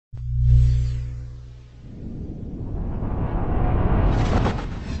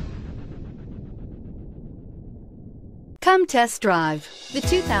Come test drive the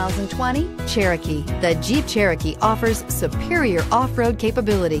 2020 Cherokee. The Jeep Cherokee offers superior off-road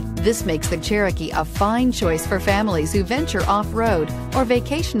capability. This makes the Cherokee a fine choice for families who venture off-road or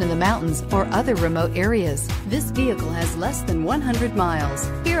vacation in the mountains or other remote areas. This vehicle has less than 100 miles.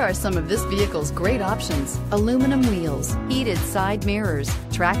 Here are some of this vehicle's great options: aluminum wheels, heated side mirrors,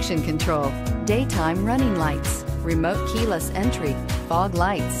 traction control, daytime running lights, remote keyless entry, fog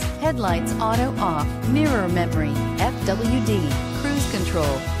lights, headlights auto off, mirror memory, FWD, cruise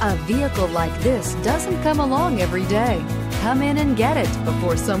control. A vehicle like this doesn't come along every day. Come in and get it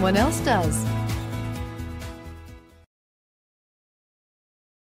before someone else does.